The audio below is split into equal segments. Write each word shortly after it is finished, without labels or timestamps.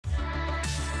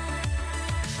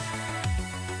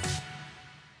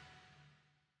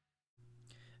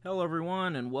Hello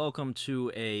everyone and welcome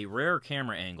to a rare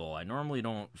camera angle. I normally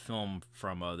don't film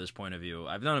from this point of view.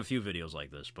 I've done a few videos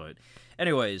like this, but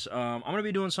anyways, I'm going to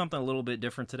be doing something a little bit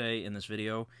different today in this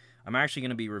video. I'm actually going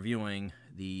to be reviewing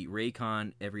the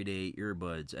Raycon Everyday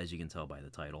Earbuds, as you can tell by the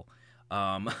title.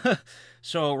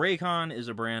 So Raycon is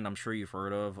a brand I'm sure you've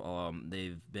heard of.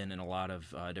 They've been in a lot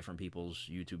of different people's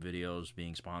YouTube videos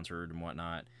being sponsored and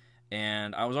whatnot.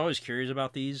 And I was always curious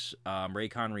about these.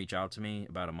 Raycon reached out to me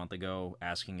about a month ago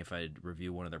asking if I'd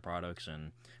review one of their products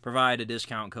and provide a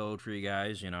discount code for you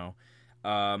guys, you know.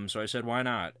 So I said, why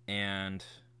not? And,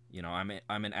 you know,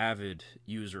 I'm an avid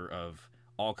user of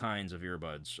all kinds of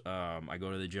earbuds. I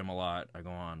go to the gym a lot. I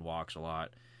go on walks a lot.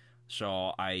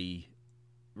 So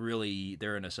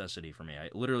they're a necessity for me. I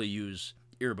literally use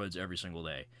earbuds every single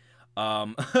day.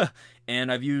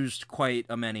 And I've used quite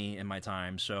a many in my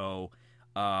time, so...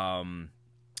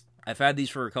 I've had these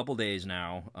for a couple days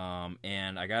now,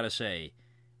 and I gotta say,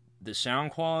 the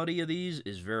sound quality of these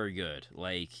is very good,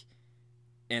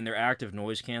 and they're active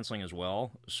noise canceling as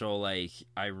well, so,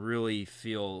 I really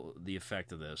feel the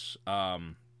effect of this.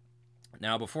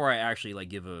 Now, before I actually,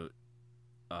 give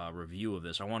a review of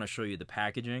this, I want to show you the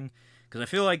packaging, because I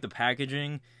feel like the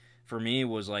packaging, for me,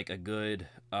 was, a good,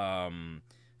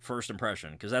 first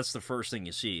impression, because that's the first thing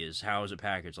you see is how is it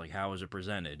packaged, how is it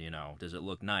presented, you know, does it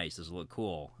look nice, does it look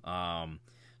cool.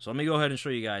 So let me go ahead and show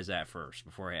you guys that first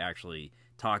before I actually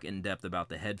talk in depth about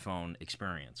the headphone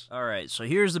experience. Alright, so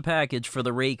here's the package for the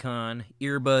Raycon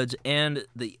earbuds and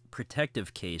the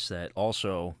protective case that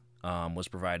also was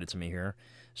provided to me here.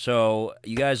 So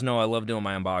you guys know I love doing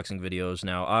my unboxing videos.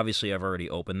 Now obviously I've already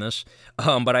opened this,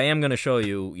 but I am going to show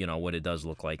you, you know, what it does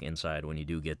look like inside when you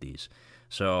do get these.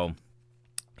 So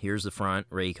here's the front,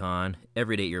 Raycon,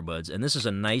 Everyday Earbuds. And this is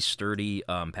a nice, sturdy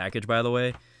package, by the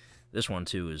way. This one,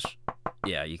 too, is...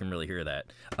 yeah, you can really hear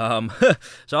that.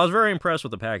 So I was very impressed with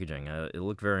the packaging. It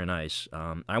looked very nice.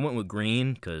 I went with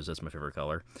green, because that's my favorite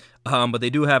color. But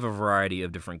they do have a variety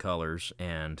of different colors.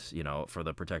 And, you know, for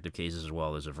the protective cases as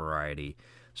well, there's a variety.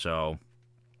 So,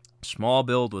 small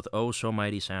build with oh so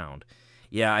mighty sound.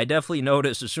 Yeah, I definitely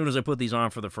noticed as soon as I put these on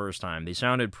for the first time, they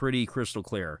sounded pretty crystal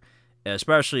clear.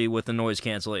 Especially with the noise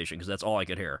cancellation, because that's all I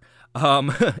could hear.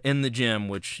 In the gym,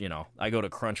 which, you know, I go to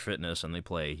Crunch Fitness and they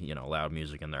play, you know, loud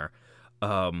music in there.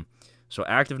 So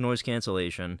active noise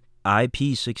cancellation,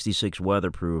 IP66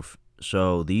 weatherproof.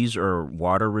 So these are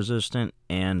water resistant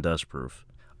and dust proof.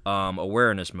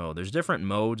 Awareness mode. There's different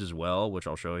modes as well, which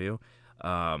I'll show you.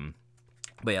 But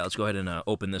yeah, let's go ahead and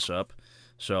open this up.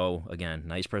 So again,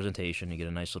 nice presentation. You get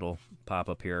a nice little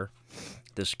pop-up here.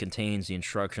 This contains the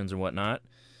instructions and whatnot.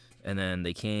 And then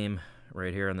they came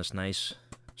right here in this nice,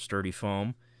 sturdy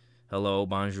foam. Hello,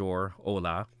 bonjour,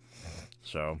 hola.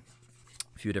 So,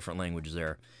 a few different languages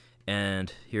there.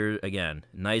 And here, again,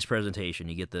 nice presentation.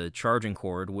 You get the charging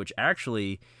cord, which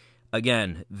actually,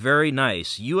 again, very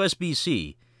nice.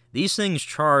 USB-C. These things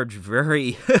charge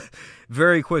very,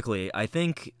 very quickly. I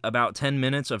think about 10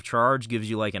 minutes of charge gives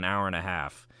you like an hour and a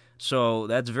half. So,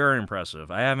 that's very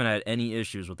impressive. I haven't had any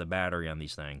issues with the battery on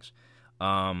these things.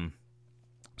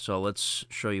 So let's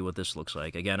show you what this looks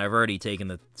like. Again, I've already taken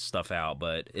the stuff out,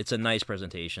 but it's a nice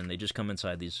presentation. They just come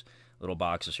inside these little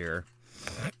boxes here.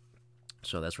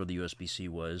 So that's where the USB-C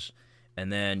was.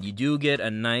 And then you do get a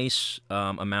nice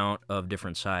amount of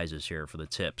different sizes here for the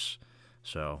tips.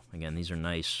 So, again, these are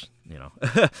nice, you know.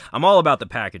 I'm all about the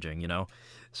packaging, you know.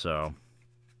 So,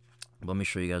 let me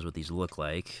show you guys what these look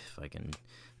like. If I can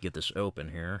get this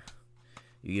open here.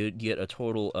 You get a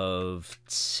total of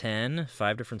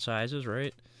 5 different sizes,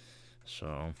 right?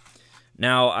 So,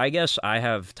 now, I guess I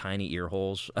have tiny ear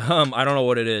holes. I don't know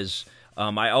what it is.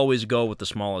 I always go with the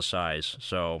smallest size,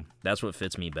 so that's what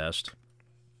fits me best.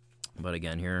 But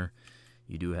again, here,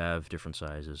 you do have different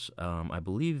sizes. I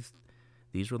believe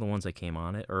these were the ones that came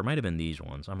on it, or it might have been these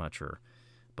ones, I'm not sure.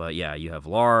 But yeah, you have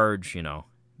large, you know,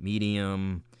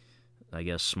 medium, I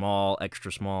guess small,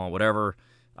 extra small, whatever.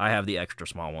 I have the extra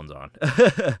small ones on,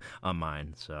 on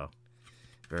mine, so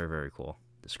very, very cool.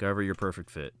 Discover your perfect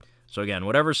fit. So again,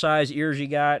 whatever size ears you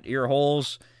got, ear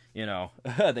holes, you know,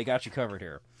 they got you covered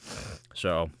here.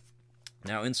 So,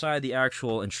 now inside the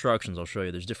actual instructions, I'll show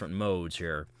you, there's different modes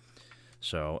here.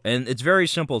 So, and it's very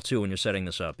simple too when you're setting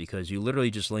this up, because you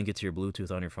literally just link it to your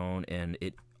Bluetooth on your phone, and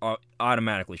it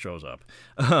automatically shows up.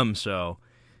 So,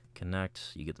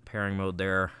 connect, you get the pairing mode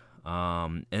there.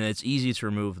 And it's easy to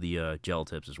remove the gel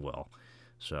tips as well.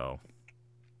 So,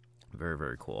 very,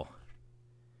 very cool.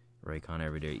 Raycon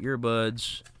Everyday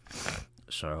Earbuds.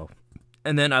 So,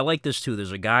 and then I like this too.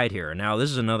 There's a guide here. Now,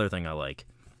 this is another thing I like.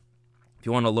 If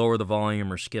you want to lower the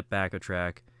volume or skip back a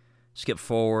track, skip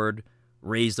forward,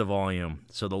 raise the volume.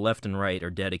 So the left and right are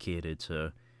dedicated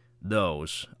to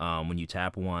those when you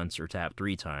tap once or tap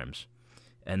 3 times.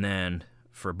 And then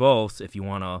for both, if you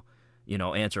want to,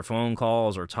 answer phone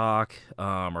calls or talk,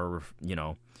 or,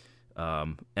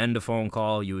 end a phone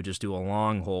call, you would just do a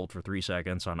long hold for 3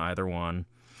 seconds on either one.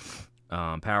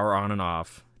 Power on and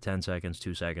off, 10 seconds,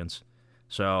 2 seconds.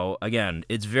 So, again,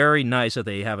 it's very nice that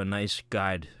they have a nice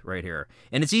guide right here.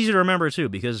 And it's easy to remember, too,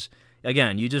 because,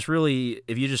 again,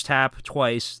 if you just tap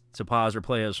twice to pause or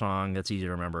play a song, that's easy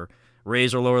to remember.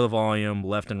 Raise or lower the volume,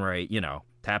 left and right,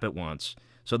 tap it once.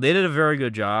 So they did a very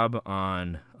good job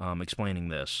on explaining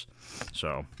this.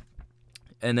 So,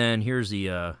 and then here's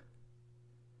the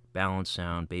balance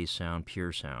sound, bass sound,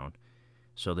 pure sound.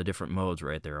 So the different modes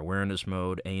right there: awareness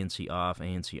mode, ANC off,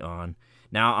 ANC on.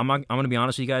 Now I'm going to be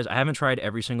honest with you guys. I haven't tried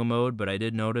every single mode, but I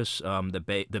did notice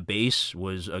the bass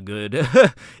was a good.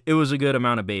 It was a good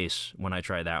amount of bass when I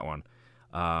tried that one.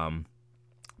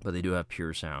 But they do have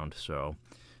pure sound. So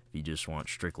if you just want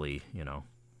strictly,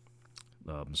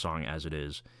 song as it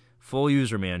is, full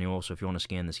user manual. So if you want to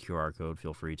scan this QR code,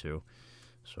 feel free to.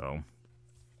 So,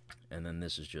 and then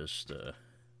this is just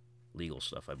legal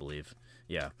stuff, I believe.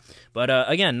 Yeah, but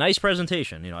again, nice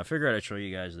presentation. I figured I'd show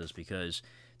you guys this because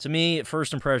to me,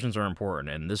 first impressions are important,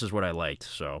 and this is what I liked.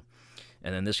 So,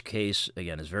 and then this case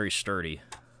again is very sturdy.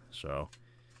 So,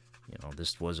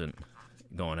 this wasn't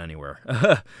going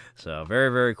anywhere. So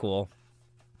very, very cool.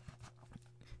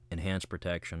 Enhanced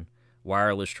protection,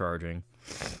 wireless charging.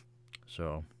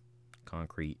 So,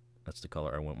 concrete, that's the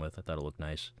color I went with. I thought it looked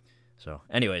nice. So,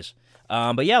 anyways,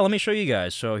 but yeah, let me show you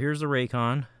guys. So, here's the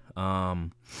Raycon.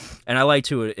 And I like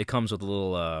to, it comes with a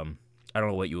little, I don't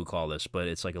know what you would call this, but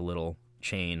it's like a little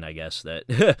chain, I guess,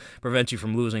 that prevents you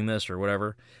from losing this or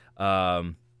whatever.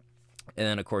 And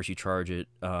then, of course, you charge it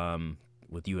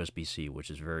with USB-C, which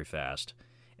is very fast.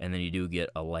 And then you do get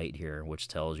a light here, which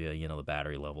tells you, the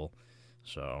battery level.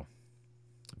 So,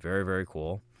 very, very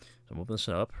cool. So I'm opening this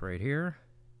up right here.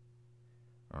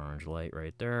 Orange light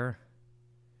right there.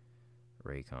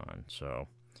 Raycon. So,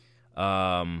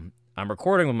 I'm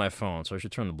recording with my phone, so I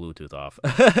should turn the Bluetooth off.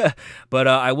 But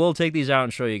I will take these out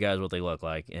and show you guys what they look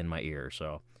like in my ear.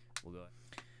 So, we'll go ahead.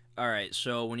 All right,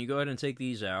 so when you go ahead and take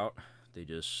these out, they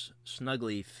just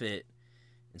snugly fit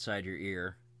inside your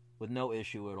ear with no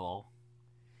issue at all.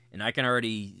 And I can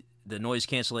already, the noise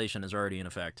cancellation is already in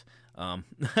effect. I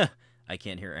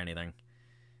can't hear anything.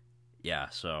 Yeah,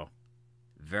 so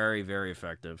very, very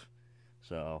effective.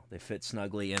 So they fit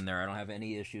snugly in there. I don't have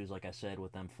any issues, like I said,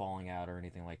 with them falling out or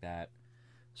anything like that.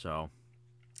 So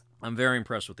I'm very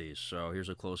impressed with these. So here's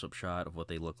a close-up shot of what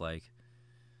they look like.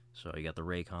 So you got the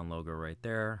Raycon logo right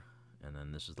there. And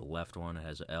then this is the left one. It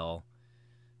has an L.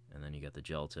 And then you got the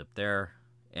gel tip there.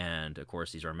 And, of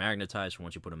course, these are magnetized. So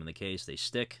once you put them in the case, they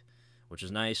stick, which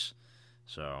is nice.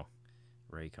 So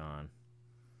Raycon.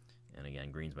 And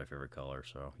again, green's my favorite color,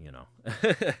 so,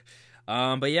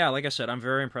 but yeah, like I said, I'm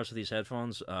very impressed with these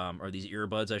headphones, or these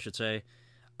earbuds, I should say.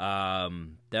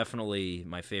 Definitely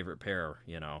my favorite pair,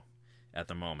 at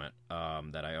the moment,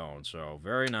 that I own. So,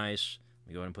 very nice. Let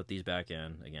me go ahead and put these back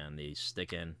in. Again, these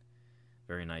stick in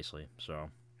very nicely. So,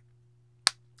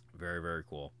 very, very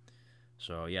cool.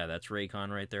 So, yeah, that's Raycon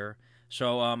right there.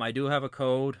 So, I do have a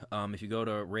code. If you go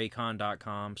to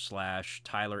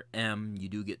raycon.com/TylerM, you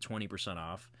do get 20%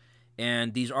 off.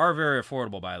 And these are very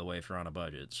affordable, by the way, if you're on a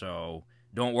budget. So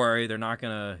don't worry, they're not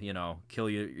going to, kill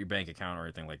your bank account or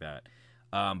anything like that.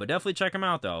 But definitely check them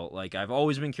out, though. Like, I've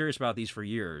always been curious about these for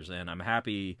years, and I'm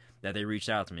happy that they reached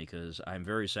out to me because I'm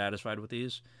very satisfied with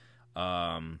these.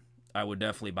 I would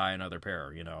definitely buy another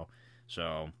pair,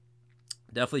 So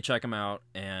definitely check them out,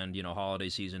 and, holiday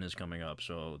season is coming up,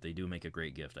 so they do make a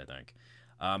great gift, I think.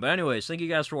 But anyways, thank you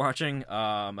guys for watching.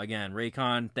 Again,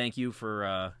 Raycon, thank you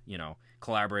for,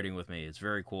 collaborating with me. It's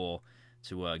very cool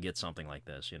to get something like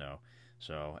this,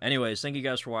 So anyways, thank you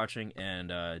guys for watching, and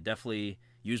definitely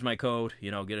use my code,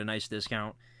 get a nice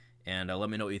discount, and let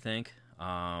me know what you think.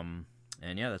 And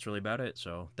yeah, that's really about it.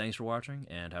 So thanks for watching,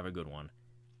 and have a good one.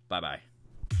 Bye-bye.